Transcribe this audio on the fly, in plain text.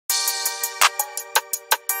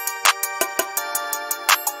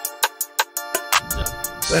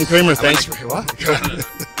Ben Kramer, thanks for what?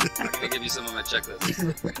 I'm going to give you some of my checklist.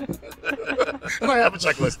 I have a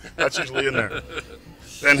checklist. That's usually in there.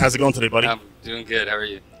 Ben, how's it going today, buddy? I'm doing good. How are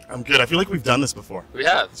you? I'm good. I feel like we've done this before. We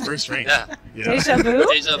have. It's very strange. Yeah. Deja vu?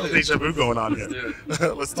 Deja vu. Deja vu going on Let's here. do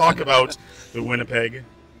it. Let's talk about the Winnipeg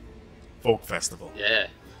Folk Festival. Yeah.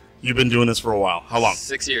 You've been doing this for a while. How long?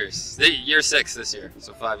 6 years. Year 6 this year.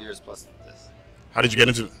 So 5 years plus this. How did you get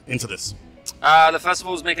into this? The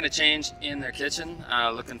festival was making a change in their kitchen,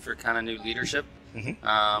 looking for kind of new leadership. Mm-hmm.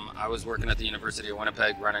 I was working at the University of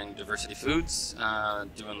Winnipeg running diversity foods,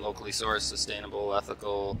 doing locally sourced, sustainable,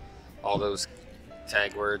 ethical, all those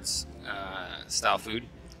tag words style food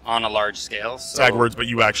on a large scale. So, Tag words, but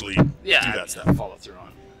you actually do yeah, that stuff. follow through on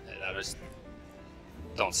it. I just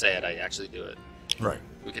don't say it, I actually do it. Right.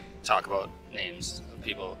 We could talk about names of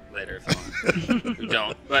people later if you want, who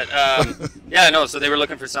don't. But yeah, no. So they were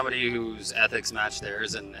looking for somebody whose ethics matched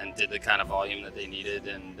theirs and did the kind of volume that they needed,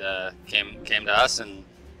 and came to us, and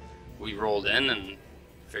we rolled in and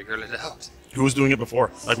figured it out. Who was doing it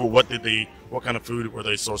before? Like, well, what kind of food were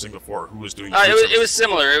they sourcing before? Who was doing It was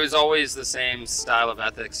similar. It was always the same style of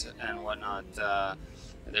ethics and whatnot.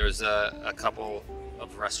 There was a couple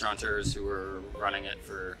of restaurateurs who were running it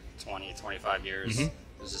for 20, 25 years. Mm-hmm.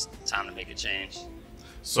 It was just time to make a change.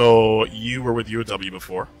 So you were with UW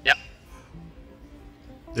before? Yeah.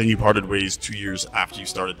 Then you parted ways 2 years after you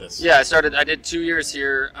started this? Yeah, I did 2 years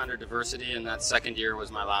here under diversity, and that second year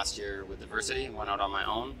was my last year with diversity. Went out on my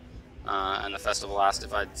own, and the festival asked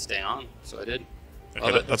if I'd stay on, so I did.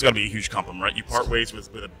 Okay, that's got to be a huge compliment, right? You part ways with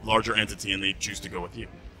a larger entity, and they choose to go with you.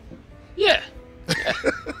 Yeah.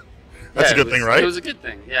 That's a good thing, right? It was a good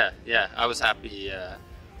thing. Yeah. I was happy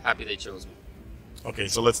they chose me. Okay,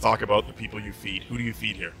 so let's talk about the people you feed. Who do you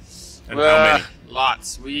feed here? And how many?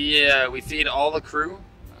 Lots. We feed all the crew,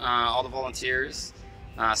 all the volunteers,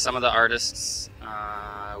 some of the artists.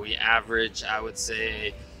 We average, I would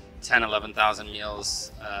say, 10, 11,000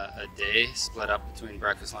 meals a day, split up between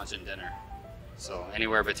breakfast, lunch, and dinner. So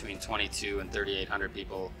anywhere between 22 and 3,800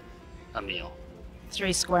 people a meal.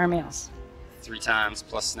 3 square meals. 3 times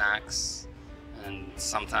plus snacks, and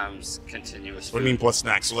sometimes continuous food. What do you mean plus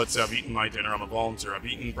snacks? So let's say I've eaten my dinner. I'm a volunteer. I've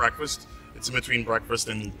eaten breakfast. It's in between breakfast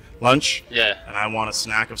and lunch. Yeah. And I want a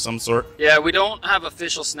snack of some sort. Yeah, we don't have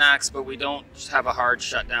official snacks, but we don't have a hard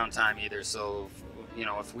shutdown time either. So,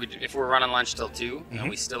 if we're running lunch till 2 Mm-hmm. and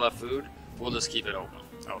we still have food, we'll just keep it open.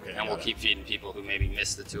 Okay. And we'll keep feeding people who maybe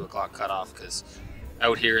missed the 2 o'clock cutoff, because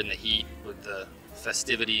out here in the heat with the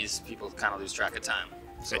festivities, people kind of lose track of time.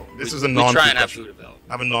 So This we, is a we non-food try and have question. food available.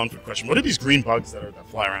 I have a non-food question. What are these green bugs that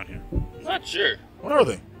fly around here? Not sure. What are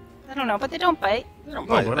they? I don't know, but they don't bite. They don't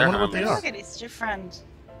No, bite. but I They're wonder what they harmless. are. Look at it, it's your friend.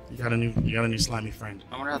 You got a new slimy friend.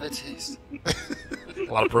 I wonder how they taste.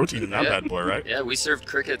 A lot of protein in that Yeah. bad boy, right? Yeah, we served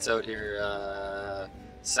crickets out here.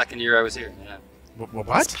 Second year I was here. Yeah.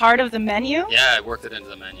 What? It's part of the menu? Yeah, I worked it into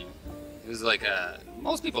the menu. It was like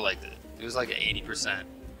most people liked it. It was like an 80%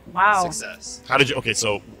 Wow. success. How did you? Okay,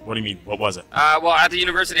 so what do you mean? What was it? Well, at the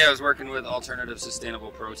university I was working with alternative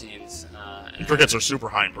sustainable proteins. And Crickets are super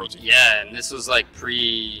high in protein. Yeah, and this was like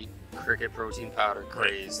pre-cricket protein powder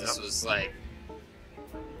craze. This Yep. was like,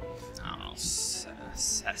 I don't know,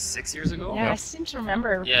 6 years ago? Yeah, I seem to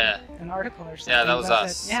remember Yeah. an article or something. Yeah, that was about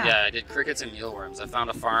us. it. Yeah. Yeah, I did crickets and mealworms. I found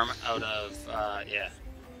a farm out of,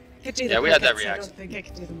 Could do Yeah, the we had that crickets. reaction. I don't think I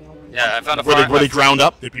could do the mealworms. Yeah, I found a Were farm. they ground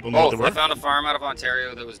up? Did people know what Both. they I were? found a farm out of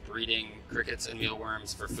Ontario that was breeding crickets and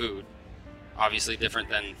mealworms for food. Obviously different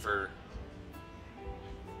than for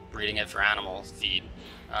breeding it for animal feed.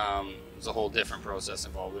 There's a whole different process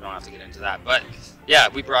involved. We don't have to get into that. But yeah,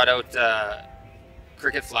 we brought out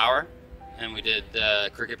cricket flour, and we did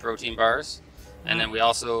cricket protein bars. And then we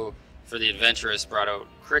also, for the adventurous, brought out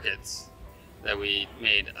crickets that we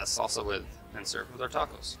made a salsa with and served with our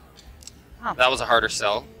tacos. Huh. That was a harder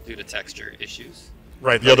sell due to texture issues.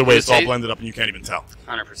 Right. The other way, it's all It- blended up and you can't even tell.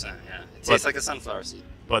 100%, yeah. It tastes like a sunflower seed.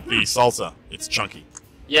 But the salsa, it's chunky.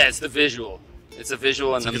 Yeah, it's the visual. It's a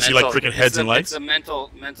visual and So the you can see, mental. like, cricket heads and legs? It's a mental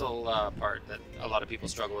part that a lot of people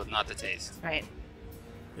struggle with, not the taste. Right.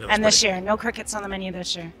 Yeah, that's And this pretty- year, no crickets on the menu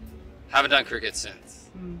this year. Haven't done cricket since.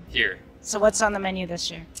 Mm. Here. So what's on the menu this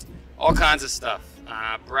year? All kinds of stuff.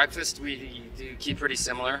 Breakfast we do keep pretty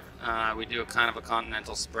similar. We do a kind of a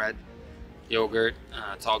continental spread. Yogurt,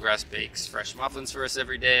 Tallgrass bakes fresh muffins for us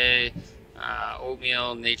every day.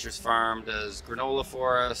 Oatmeal, Nature's Farm does granola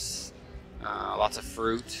for us. Lots of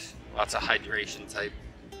fruit, lots of hydration type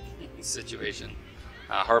situation.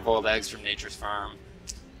 Hard-boiled eggs from Nature's Farm.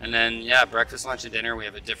 And then, yeah, breakfast, lunch, and dinner, we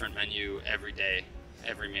have a different menu every day,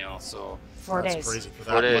 every meal. So 4 That's days. crazy for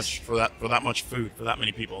 4 that days. much for that much food for that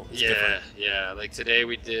many people. It's yeah, different. yeah. Like today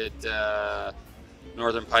we did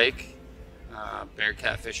northern pike.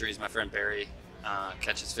 Bearcat Fisheries, my friend Barry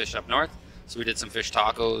catches fish up north. So we did some fish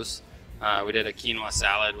tacos. We did a quinoa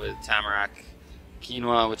salad with tamarack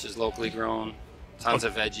quinoa, which is locally grown. Tons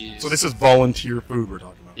of veggies. So this is volunteer food we're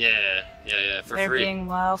talking about. Yeah, for They're free. being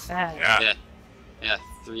well fed. Yeah,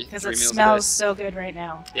 three Because meals it a day. smells so good right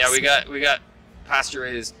now. Yeah, we got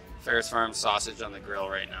pasture-raised Ferris Farm sausage on the grill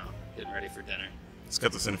right now, getting ready for dinner. Let's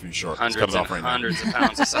cut this interview short. Let's cut Hundreds it and off right now. hundreds of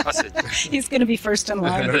pounds of sausage. He's going to be first in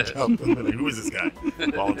line. Who is this guy?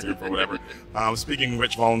 Volunteer for whatever. Speaking of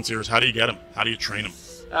which volunteers, how do you get them? How do you train them?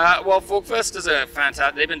 Well, FolkFest is a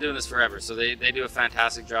fantastic. They've been doing this forever, so they do a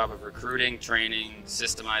fantastic job of recruiting, training,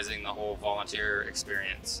 systemizing the whole volunteer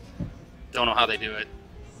experience. Don't know how they do it.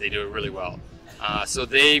 They do it really well. So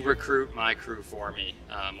they recruit my crew for me,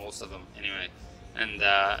 most of them anyway, and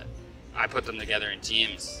I put them together in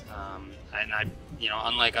teams. And I,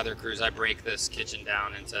 unlike other crews, I break this kitchen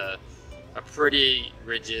down into a pretty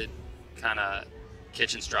rigid kind of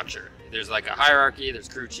kitchen structure. There's like a hierarchy. There's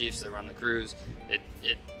crew chiefs that run the crews.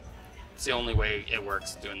 It's the only way it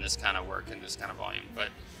works doing this kind of work in this kind of volume. But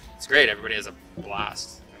it's great. Everybody has a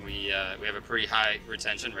blast, and we have a pretty high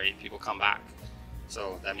retention rate. People come back,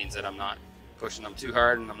 so that means that I'm not pushing them too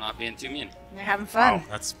hard and I'm not being too mean. They're having fun. Wow,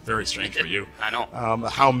 that's very strange for you. I know.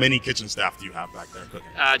 How many kitchen staff do you have back there cooking?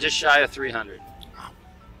 Just shy of 300.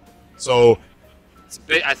 So It's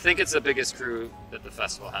big. I think it's the biggest crew that the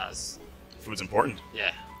festival has. food's important,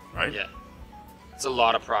 Yeah, right? yeah. It's a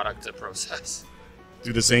lot of product to process.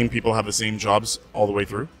 Do the same people have the same jobs all the way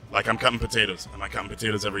through? Like I'm cutting potatoes. Am I cutting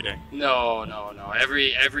potatoes every day? No.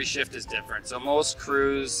 Every shift is different. So most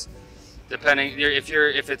crews, depending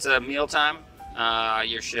if it's a mealtime,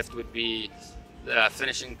 your shift would be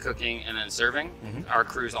finishing cooking and then serving. Our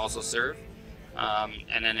crews also serve.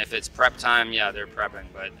 And then if it's prep time, yeah, they're prepping.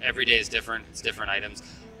 But every day is different. It's different items.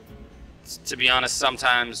 To be honest,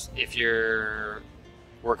 sometimes if you're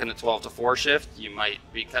working the 12 to 4 shift, you might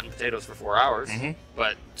be cutting potatoes for 4 hours.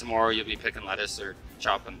 But tomorrow you'll be picking lettuce or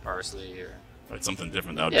chopping parsley or Right, something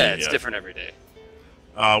different. That would yeah, be, it's different every day.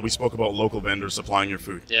 We spoke about local vendors supplying your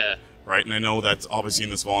food. Yeah. Right, and I know that obviously in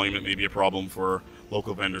this volume it may be a problem for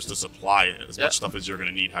local vendors to supply as much stuff as you're going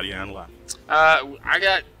to need. How do you handle that? I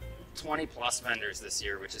got 20 plus vendors this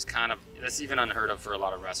year, which is that's even unheard of for a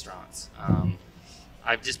lot of restaurants.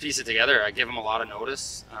 I just piece it together. I give them a lot of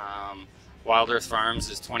notice. Wild Earth Farms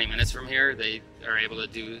is 20 minutes from here. They are able to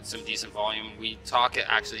do some decent volume. We talk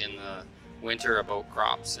actually in the winter about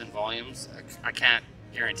crops and volumes. I can't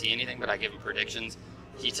guarantee anything, but I give him predictions.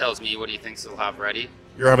 He tells me what he thinks he'll have ready.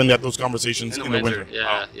 You're having those conversations in the winter.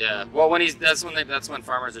 Yeah, yeah. Well, that's when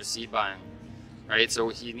farmers are seed buying, right? So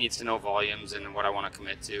he needs to know volumes and what I want to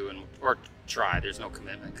commit to, or try. There's no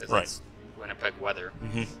commitment because it's Winnipeg weather.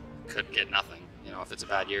 Could get nothing, if it's a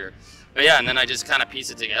bad year. But yeah, and then I just kind of piece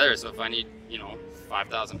it together. So if I need,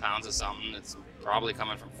 5,000 pounds of something, it's probably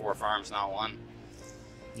coming from 4 farms, not 1.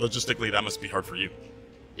 Logistically, that must be hard for you.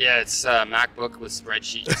 Yeah, it's a MacBook with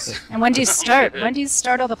spreadsheets. And when do you start? When do you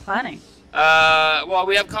start all the planning? Well,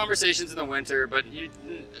 we have conversations in the winter, but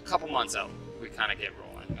a couple months out, we kind of get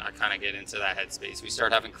rolling. I kind of get into that headspace. We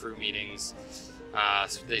start having crew meetings.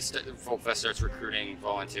 FolkFest starts recruiting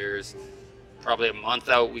volunteers. Probably a month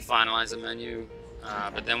out, we finalize a menu.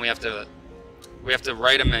 But then we have to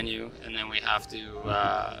write a menu, and then we have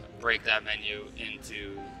to break that menu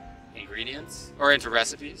into ingredients or into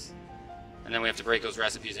recipes. And then we have to break those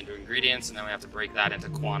recipes into ingredients, and then we have to break that into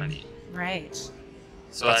quantity. Right.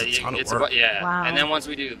 So That's a ton of it's work. Wow. And then once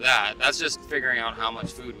we do that, that's just figuring out how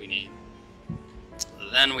much food we need.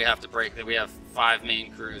 Then we have to break that. We have 5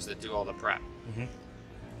 main crews that do all the prep. They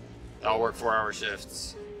all work 4-hour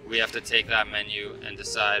shifts. We have to take that menu and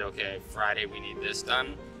decide, okay, Friday we need this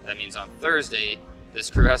done. That means on Thursday, this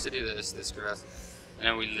crew has to do this, this crew has to, and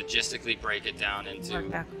then we logistically break it down into Work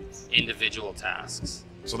backwards. individual tasks.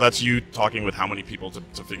 So that's you talking with how many people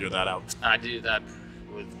to figure that out? I do that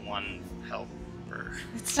with 1 helper.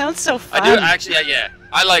 It sounds so fun. I do actually. Yeah,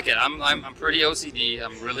 I like it. I'm pretty OCD.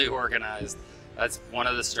 I'm really organized. That's one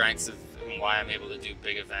of the strengths of why I'm able to do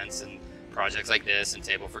big events and projects like this and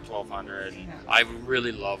Table for 1200. And I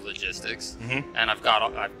really love logistics, and I've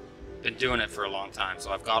been doing it for a long time,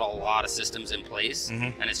 so I've got a lot of systems in place,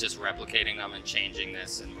 and it's just replicating them and changing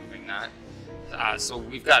this and moving that. So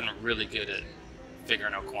we've gotten really good at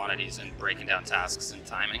figuring out quantities and breaking down tasks and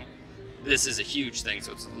timing. This is a huge thing,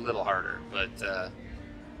 so it's a little harder, but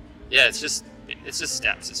yeah, it's just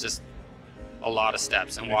steps. It's just a lot of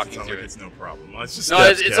steps and walking through it. It's no problem. It's just No,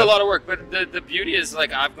 steps, it's Kev. a lot of work, but the beauty is,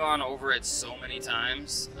 like, I've gone over it so many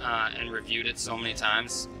times and reviewed it so many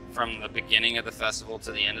times from the beginning of the festival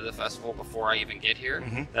to the end of the festival before I even get here.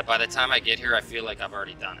 Mhm. That by the time I get here, I feel like I've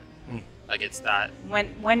already done it. Mm. Like it's that.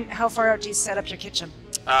 How far out do you set up your kitchen?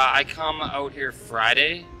 I come out here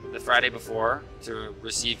Friday, the Friday before, to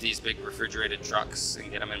receive these big refrigerated trucks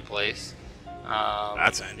and get them in place.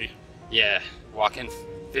 That's handy. Yeah, walk-in,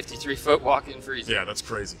 53-foot walk-in freezer. Yeah, that's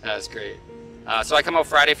crazy. That's great. So I come out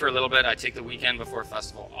Friday for a little bit. I take the weekend before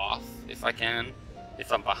festival off if I can.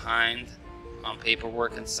 If I'm behind on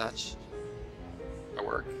paperwork and such, I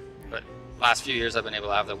work. But last few years I've been able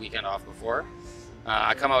to have the weekend off before.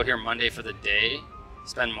 I come out here Monday for the day,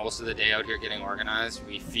 spend most of the day out here getting organized.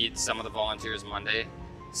 We feed some of the volunteers Monday,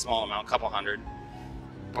 small amount, couple hundred,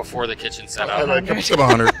 before the kitchen set up. Like a couple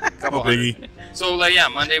hundred. Couple No biggie. hundred. So like, yeah,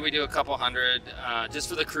 Monday we do a couple hundred, just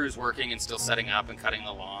for the crews working and still setting up and cutting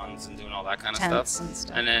the lawns and doing all that kind of Tents stuff. and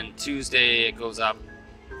stuff. And then Tuesday it goes up,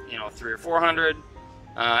 300 or 400.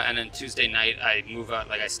 And then Tuesday night I move out,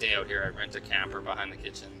 like I stay out here. I rent a camper behind the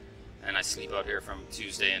kitchen, and I sleep out here from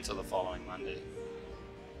Tuesday until the following Monday.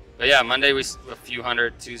 But yeah, Monday we a few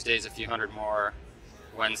hundred, Tuesdays a few hundred more,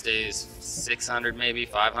 Wednesdays 600 maybe,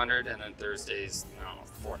 500, and then Thursdays, I don't know,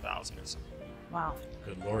 4,000 or something. Wow.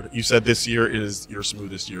 Good Lord. You said this year is your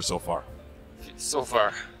smoothest year so far. So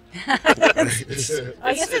far. I guess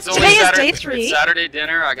It's today only is Saturday, day 3. It's Saturday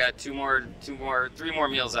dinner. I got three more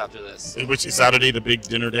meals after this. Which is Saturday, the big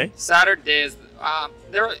dinner day? Saturday is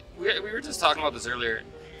we were just talking about this earlier.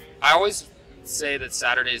 I always say that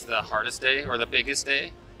Saturday is the hardest day or the biggest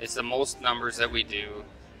day. It's the most numbers that we do.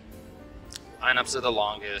 Lineups are the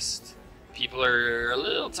longest. People are a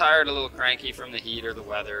little tired, a little cranky from the heat or the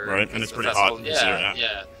weather. Right, and because it's the pretty festival- hot this year,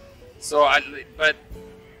 yeah. So but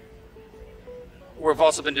we've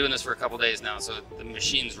also been doing this for a couple days now, so the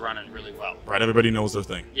machine's running really well. Right, everybody knows their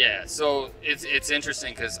thing. Yeah, so it's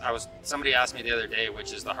interesting because somebody asked me the other day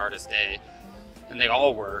which is the hardest day, and they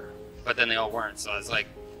all were, but then they all weren't. So I was like,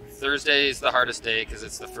 Thursday is the hardest day because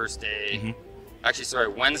it's the first day. Mhm. Actually, sorry,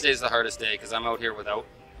 Wednesday is the hardest day because I'm out here without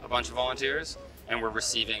a bunch of volunteers, and we're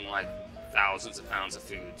receiving like thousands of pounds of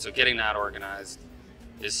food. So getting that organized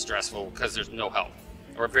is stressful because there's no help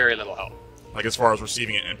or very little help. Like as far as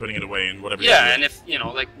receiving it and putting it away and whatever. Yeah, you and if,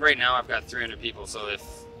 like right now I've got 300 people, so if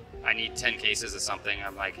I need 10 cases of something,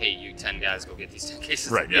 I'm like, hey, you 10 guys go get these 10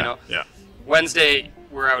 cases. Right, yeah, yeah. Wednesday,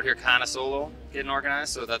 we're out here kind of solo getting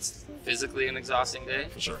organized, so that's physically an exhausting day.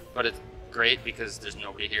 For sure. But it's great because there's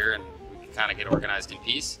nobody here and we can kind of get organized in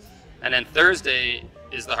peace. And then Thursday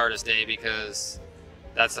is the hardest day because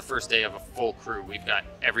that's the first day of a full crew. We've got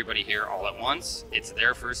everybody here all at once. It's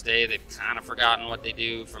their first day. They've kind of forgotten what they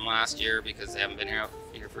do from last year because they haven't been here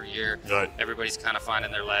for a year. Right. Everybody's kind of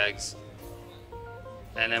finding their legs.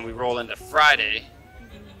 And then we roll into Friday,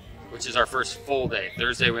 which is our first full day.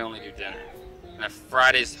 Thursday we only do dinner. And then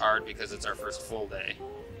Friday's hard because it's our first full day.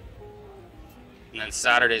 And then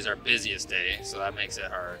Saturday's our busiest day, so that makes it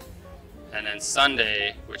hard. And then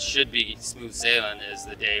Sunday, which should be smooth sailing, is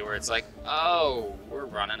the day where it's like, oh, we're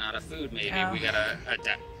running out of food. Maybe Oh. we gotta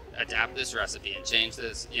adapt this recipe and change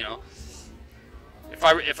this.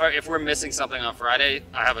 If we're missing something on Friday,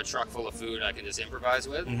 I have a truck full of food I can just improvise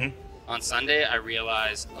with. Mhm. On Sunday, I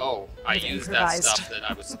realize, oh, I You've used improvised. that stuff that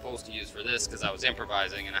I was supposed to use for this because I was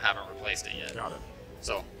improvising and I haven't replaced it yet. Got it.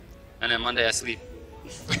 So, and then Monday I sleep.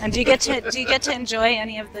 And do you get to enjoy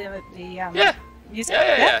any of the Yeah. music?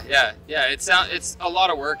 Yeah. It's a lot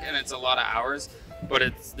of work and it's a lot of hours, but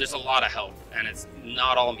there's a lot of help and it's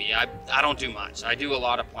not all me. I don't do much. I do a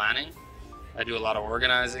lot of planning, I do a lot of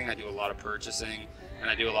organizing, I do a lot of purchasing, and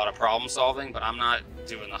I do a lot of problem solving. But I'm not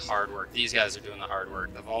doing the hard work. These guys are doing the hard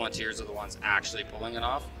work. The volunteers are the ones actually pulling it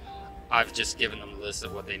off. I've just given them the list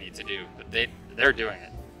of what they need to do, but they're doing it.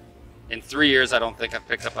 In 3 years, I don't think I've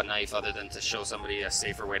picked up a knife other than to show somebody a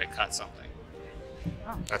safer way to cut something.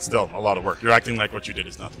 That's still a lot of work. You're acting like what you did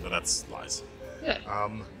is nothing, but that's lies. Yeah.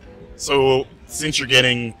 So since you're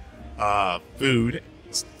getting food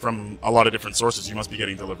from a lot of different sources, you must be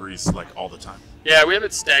getting deliveries like all the time. Yeah, we have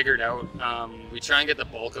it staggered out. We try and get the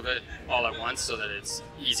bulk of it all at once so that it's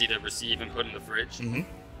easy to receive and put in the fridge. Mhm.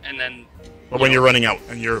 And then, But when you're running out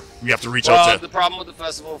and you have to reach well, out to. the problem with the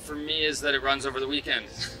festival for me is that it runs over the weekend.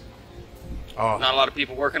 Oh, Not a lot of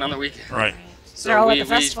people working on the weekend. right. So They're all at the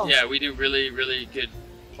festival. we do really, really good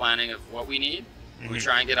planning of what we need. We Mhm.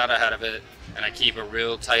 try and get out ahead of it, and I keep a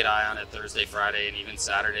real tight eye on it Thursday, Friday, and even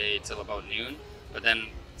Saturday till about noon. But then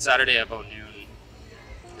Saturday about noon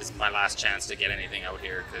is my last chance to get anything out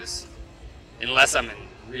here because unless I'm in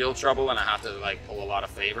real trouble and I have to like pull a lot of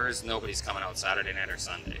favors, nobody's coming out Saturday night or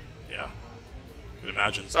Sunday. Yeah. I can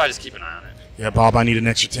imagine. So I just keep an eye on it. Yeah, Bob, I need an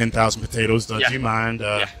extra 10,000 potatoes. Don't Yeah. you mind?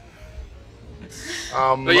 Yeah.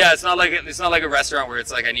 But yeah, it's not like a restaurant where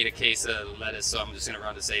it's like I need a case of lettuce, so I'm just gonna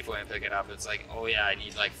run to Safeway and pick it up. It's like, oh yeah, I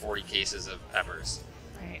need like 40 cases of peppers.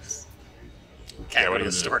 Right. Can't go what to are the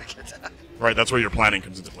you store to get that. Right, that's where your planning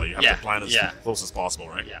comes into play. You have Yeah, to plan as yeah. close as possible,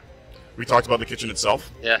 right? Yeah. We talked about the kitchen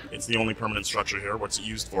itself. Yeah. It's the only permanent structure here. What's it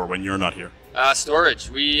used for when you're not here? Storage.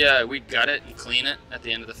 We gut it and clean it at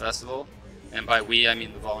the end of the festival, and by we I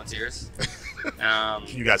mean the volunteers. Can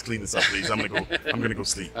you guys clean this up, please? I'm gonna go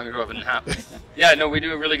sleep. I'm gonna go up and nap. Yeah, no, we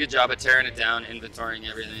do a really good job at tearing it down, inventorying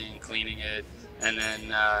everything, cleaning it, and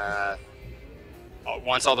then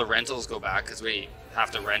once all the rentals go back, because we have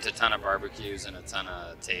to rent a ton of barbecues and a ton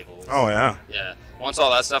of tables. Oh yeah. Yeah. Once all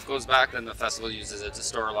that stuff goes back, then the festival uses it to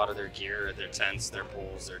store a lot of their gear, their tents, their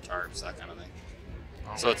poles, their tarps, that kind of thing.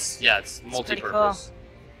 So it's pretty multi-purpose.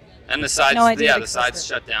 And the sides, No idea yeah, it the sides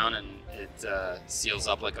existed. shut down and it seals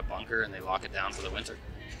up like a bunker, and they lock it down for the winter.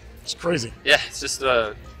 It's crazy. Yeah, it's just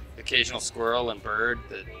a occasional squirrel and bird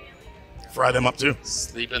that Fry them up too.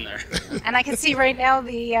 sleep in there. And I can see right now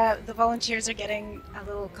the volunteers are getting a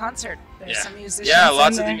little concert. There's Yeah. some musicians. Yeah, in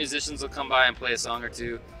lots of the there. musicians will come by and play a song or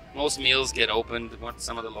two. Most meals get opened.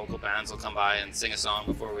 Some of the local bands will come by and sing a song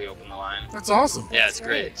before we open the line. That's awesome. Yeah, it's That's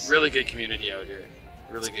great. great. Really good community out here.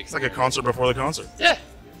 Really good. It's like a community. concert before the concert. Yeah.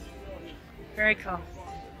 Very cool.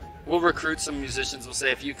 We'll recruit some musicians. We'll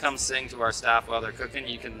say if you come sing to our staff while they're cooking,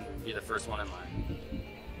 you can be the first one in line.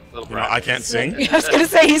 Little You know, I can't sing. I was gonna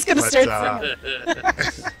say he's gonna But, start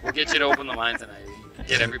singing. We'll get you to open the line tonight.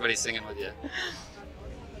 Get everybody singing with you.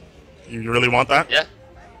 You really want that? Yeah.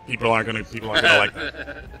 People aren't gonna like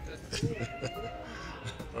that.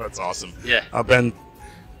 That's awesome. Yeah. Ben,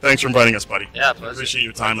 thanks for inviting us, buddy. Yeah, I pleasure. appreciate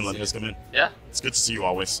your time and letting us come in. Yeah. It's good to see you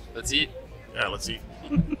always. Let's eat. Yeah, let's eat.